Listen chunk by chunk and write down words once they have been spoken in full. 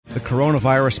The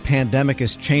coronavirus pandemic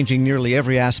is changing nearly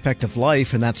every aspect of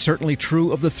life, and that's certainly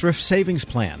true of the Thrift Savings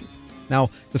Plan. Now,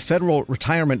 the Federal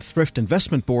Retirement Thrift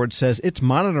Investment Board says it's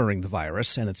monitoring the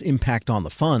virus and its impact on the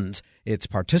funds, its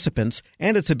participants,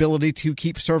 and its ability to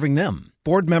keep serving them.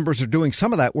 Board members are doing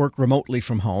some of that work remotely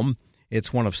from home.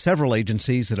 It's one of several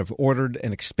agencies that have ordered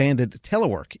and expanded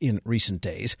telework in recent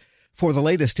days. For the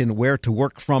latest in where to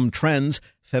work from trends,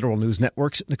 Federal News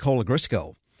Network's Nicole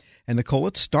Ogrysko. And Nicole,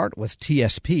 let's start with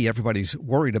TSP. Everybody's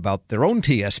worried about their own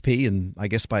TSP and, I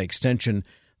guess by extension,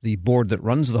 the board that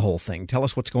runs the whole thing. Tell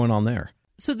us what's going on there.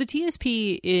 So the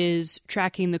TSP is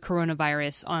tracking the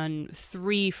coronavirus on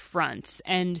three fronts.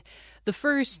 And the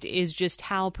first is just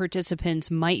how participants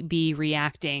might be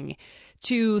reacting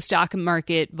to stock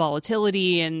market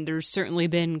volatility. And there's certainly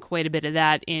been quite a bit of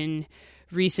that in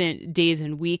recent days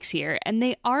and weeks here. And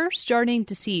they are starting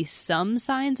to see some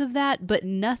signs of that, but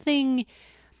nothing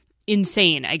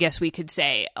insane, I guess we could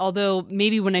say. Although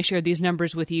maybe when I share these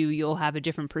numbers with you, you'll have a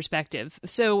different perspective.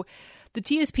 So the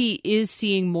TSP is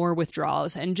seeing more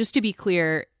withdrawals. And just to be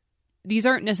clear, these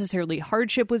aren't necessarily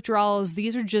hardship withdrawals.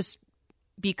 These are just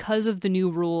because of the new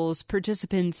rules,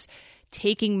 participants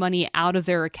taking money out of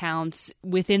their accounts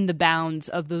within the bounds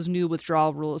of those new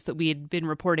withdrawal rules that we had been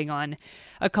reporting on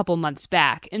a couple months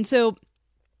back. And so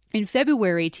in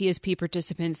February, TSP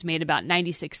participants made about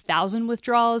 96,000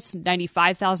 withdrawals,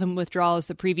 95,000 withdrawals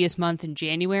the previous month in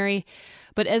January.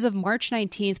 But as of March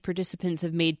 19th, participants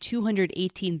have made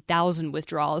 218,000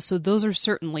 withdrawals, so those are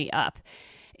certainly up.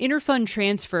 Interfund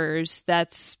transfers,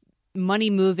 that's money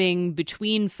moving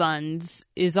between funds,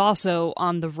 is also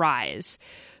on the rise.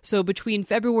 So between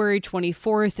February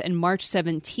 24th and March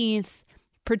 17th,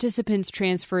 participants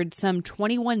transferred some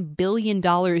 $21 billion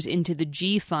into the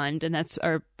G Fund, and that's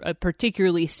a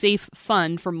particularly safe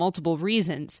fund for multiple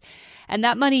reasons. And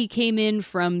that money came in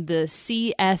from the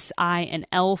CSI and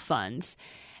L funds.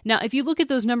 Now, if you look at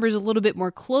those numbers a little bit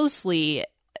more closely,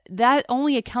 that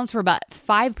only accounts for about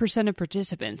 5% of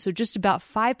participants. So just about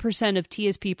 5% of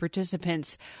TSP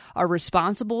participants are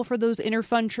responsible for those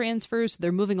interfund transfers.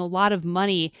 They're moving a lot of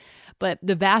money, but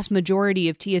the vast majority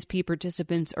of TSP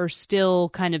participants are still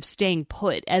kind of staying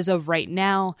put as of right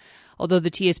now, although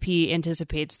the TSP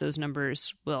anticipates those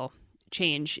numbers will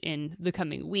change in the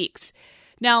coming weeks.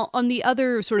 Now, on the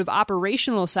other sort of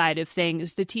operational side of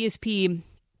things, the TSP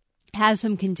has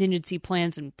some contingency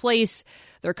plans in place.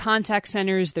 Their contact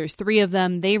centers, there's 3 of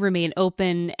them, they remain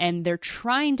open, and they're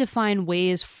trying to find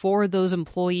ways for those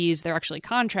employees, they're actually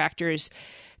contractors,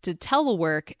 to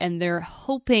telework, and they're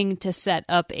hoping to set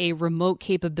up a remote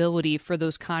capability for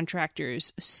those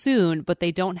contractors soon, but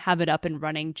they don't have it up and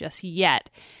running just yet.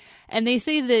 And they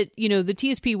say that, the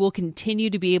TSP will continue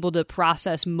to be able to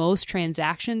process most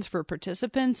transactions for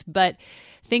participants, but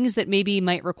things that maybe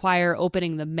might require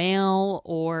opening the mail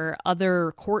or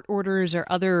other court orders or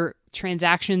other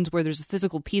transactions where there's a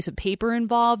physical piece of paper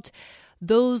involved,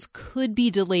 those could be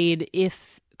delayed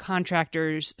if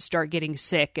contractors start getting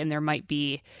sick and there might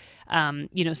be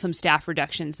some staff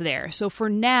reductions there. So for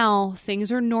now,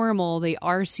 things are normal. They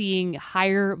are seeing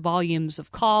higher volumes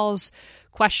of calls,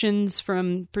 questions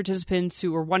from participants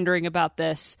who are wondering about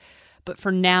this. But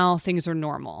for now, things are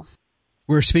normal.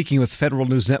 We're speaking with Federal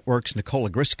News Network's Nicole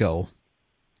Ogrysko.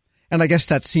 And I guess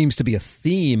that seems to be a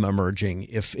theme emerging.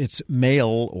 If it's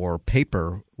mail or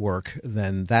paper work,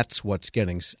 then that's what's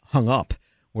getting hung up,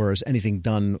 whereas anything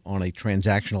done on a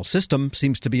transactional system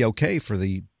seems to be okay for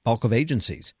the bulk of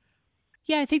agencies.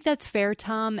 Yeah, I think that's fair,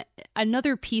 Tom.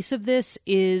 Another piece of this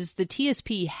is the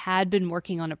TSP had been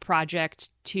working on a project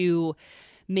to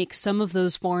make some of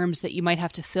those forms that you might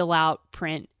have to fill out,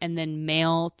 print, and then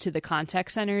mail to the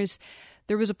contact centers.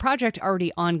 There was a project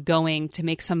already ongoing to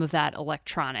make some of that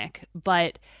electronic,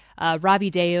 but Ravi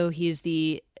Deo, he's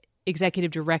the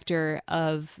executive director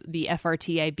of the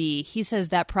FRTIB, he says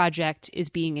that project is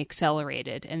being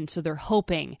accelerated, and so they're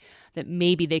hoping that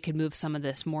maybe they could move some of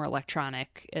this more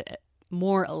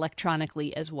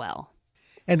electronically as well.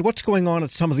 And what's going on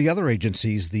at some of the other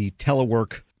agencies? The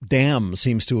telework dam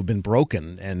seems to have been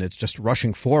broken, and it's just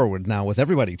rushing forward now with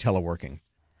everybody teleworking.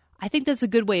 I think that's a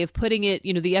good way of putting it.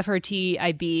 The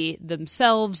FRTIB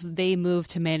themselves, they moved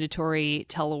to mandatory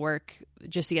telework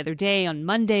just the other day. On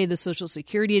Monday, the Social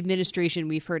Security Administration,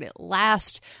 we've heard it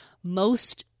last,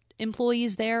 most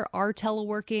employees there are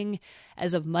teleworking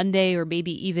as of Monday or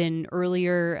maybe even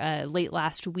earlier, late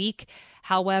last week.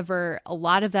 However, a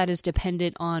lot of that is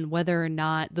dependent on whether or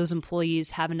not those employees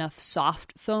have enough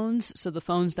soft phones, so the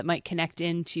phones that might connect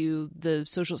into the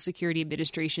Social Security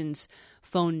Administration's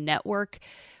phone network.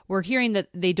 We're hearing that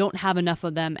they don't have enough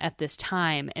of them at this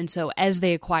time, and so as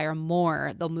they acquire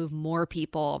more, they'll move more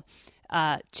people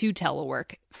to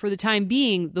telework. For the time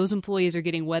being, those employees are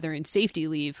getting weather and safety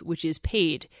leave, which is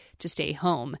paid to stay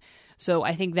home. So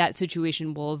I think that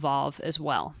situation will evolve as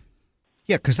well.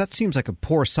 Yeah, because that seems like a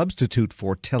poor substitute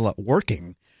for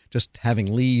teleworking, just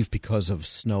having leave because of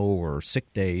snow or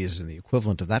sick days and the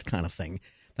equivalent of that kind of thing.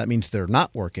 That means they're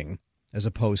not working, as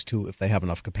opposed to if they have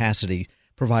enough capacity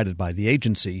provided by the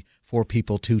agency for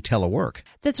people to telework.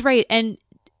 That's right. And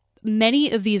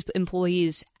many of these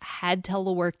employees had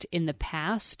teleworked in the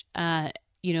past.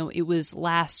 It was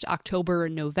last October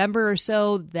and November or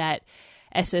so that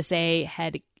SSA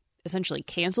had essentially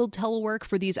canceled telework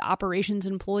for these operations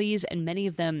employees, and many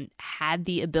of them had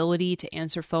the ability to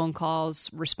answer phone calls,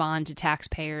 respond to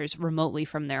taxpayers remotely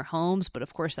from their homes, but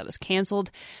of course that was canceled.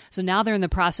 So now they're in the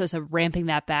process of ramping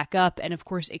that back up and of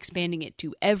course expanding it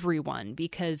to everyone,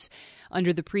 because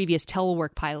under the previous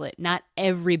telework pilot, not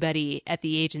everybody at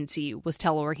the agency was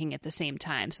teleworking at the same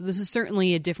time. So this is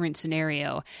certainly a different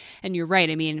scenario. And you're right.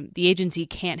 I mean, the agency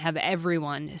can't have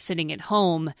everyone sitting at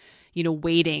home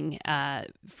waiting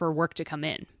for work to come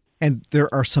in. And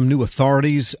there are some new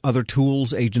authorities, other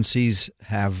tools agencies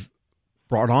have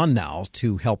brought on now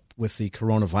to help with the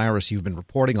coronavirus you've been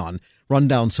reporting on. Run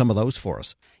down some of those for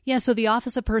us. Yeah, so the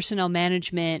Office of Personnel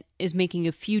Management is making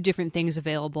a few different things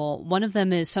available. One of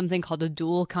them is something called a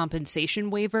dual compensation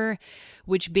waiver,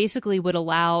 which basically would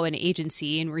allow an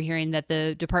agency, and we're hearing that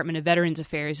the Department of Veterans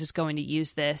Affairs is going to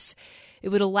use this, it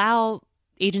would allow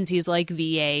agencies like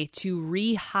VA to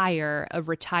rehire a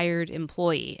retired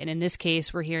employee. And in this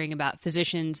case, we're hearing about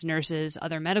physicians, nurses,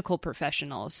 other medical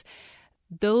professionals.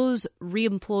 Those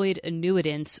reemployed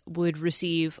annuitants would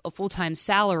receive a full-time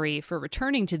salary for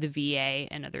returning to the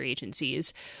VA and other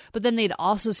agencies, but then they'd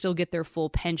also still get their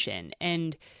full pension.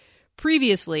 And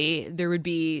previously, there would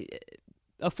be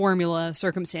a formula,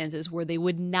 circumstances where they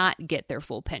would not get their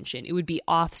full pension. It would be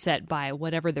offset by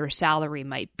whatever their salary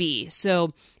might be. So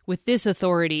with this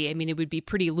authority, I mean, it would be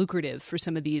pretty lucrative for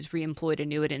some of these reemployed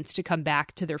annuitants to come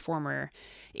back to their former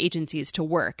agencies to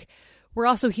work. We're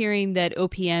also hearing that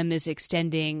OPM is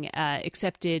extending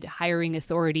accepted hiring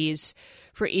authorities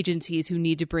for agencies who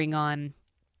need to bring on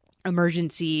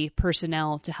emergency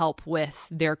personnel to help with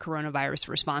their coronavirus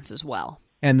response as well.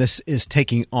 And this is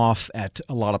taking off at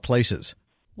a lot of places.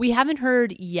 We haven't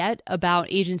heard yet about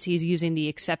agencies using the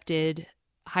accepted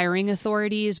hiring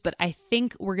authorities, but I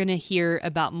think we're going to hear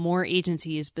about more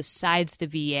agencies besides the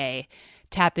VA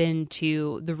tap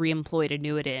into the reemployed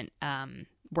annuitant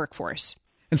workforce.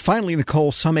 And finally,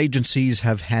 Nicole, some agencies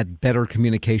have had better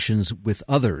communications with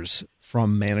others,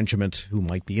 from management who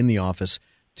might be in the office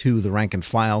to the rank and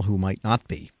file who might not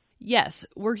be. Yes,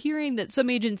 we're hearing that some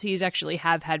agencies actually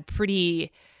have had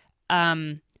pretty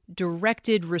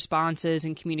directed responses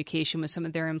and communication with some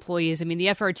of their employees. I mean, the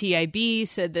FRTIB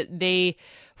said that they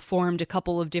formed a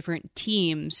couple of different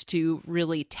teams to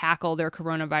really tackle their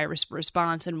coronavirus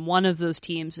response, and one of those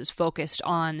teams is focused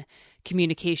on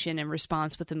communication and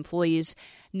response with employees.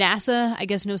 NASA, I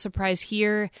guess no surprise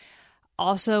here.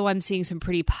 Also, I'm seeing some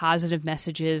pretty positive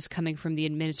messages coming from the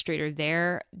administrator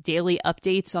there, daily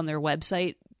updates on their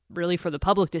website, really for the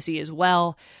public to see as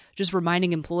well, just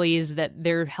reminding employees that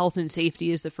their health and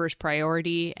safety is the first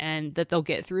priority and that they'll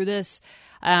get through this.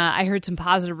 I heard some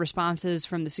positive responses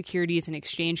from the Securities and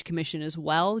Exchange Commission as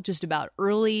well, just about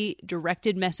early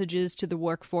directed messages to the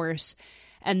workforce,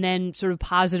 and then sort of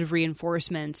positive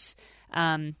reinforcements,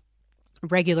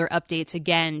 regular updates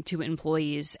again to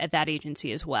employees at that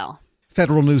agency as well.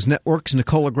 Federal News Network's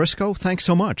Nicola Grisco, thanks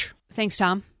so much. Thanks,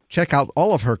 Tom. Check out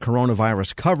all of her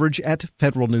coronavirus coverage at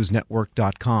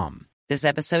federalnewsnetwork.com. This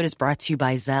episode is brought to you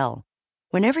by Zelle.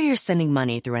 Whenever you're sending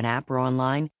money through an app or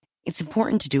online, it's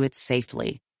important to do it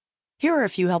safely. Here are a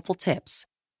few helpful tips.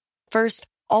 First,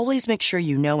 always make sure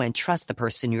you know and trust the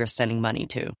person you are sending money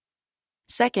to.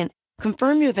 Second,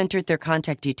 confirm you have entered their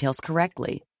contact details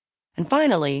correctly. And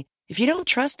finally, if you don't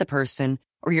trust the person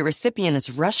or your recipient is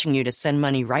rushing you to send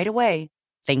money right away,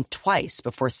 think twice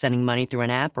before sending money through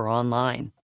an app or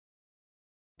online.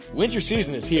 Winter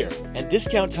season is here, and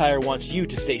Discount Tire wants you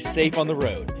to stay safe on the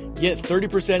road. Get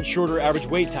 30% shorter average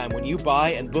wait time when you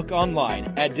buy and book online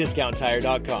at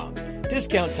DiscountTire.com.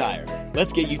 Discount Tire.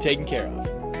 Let's get you taken care of.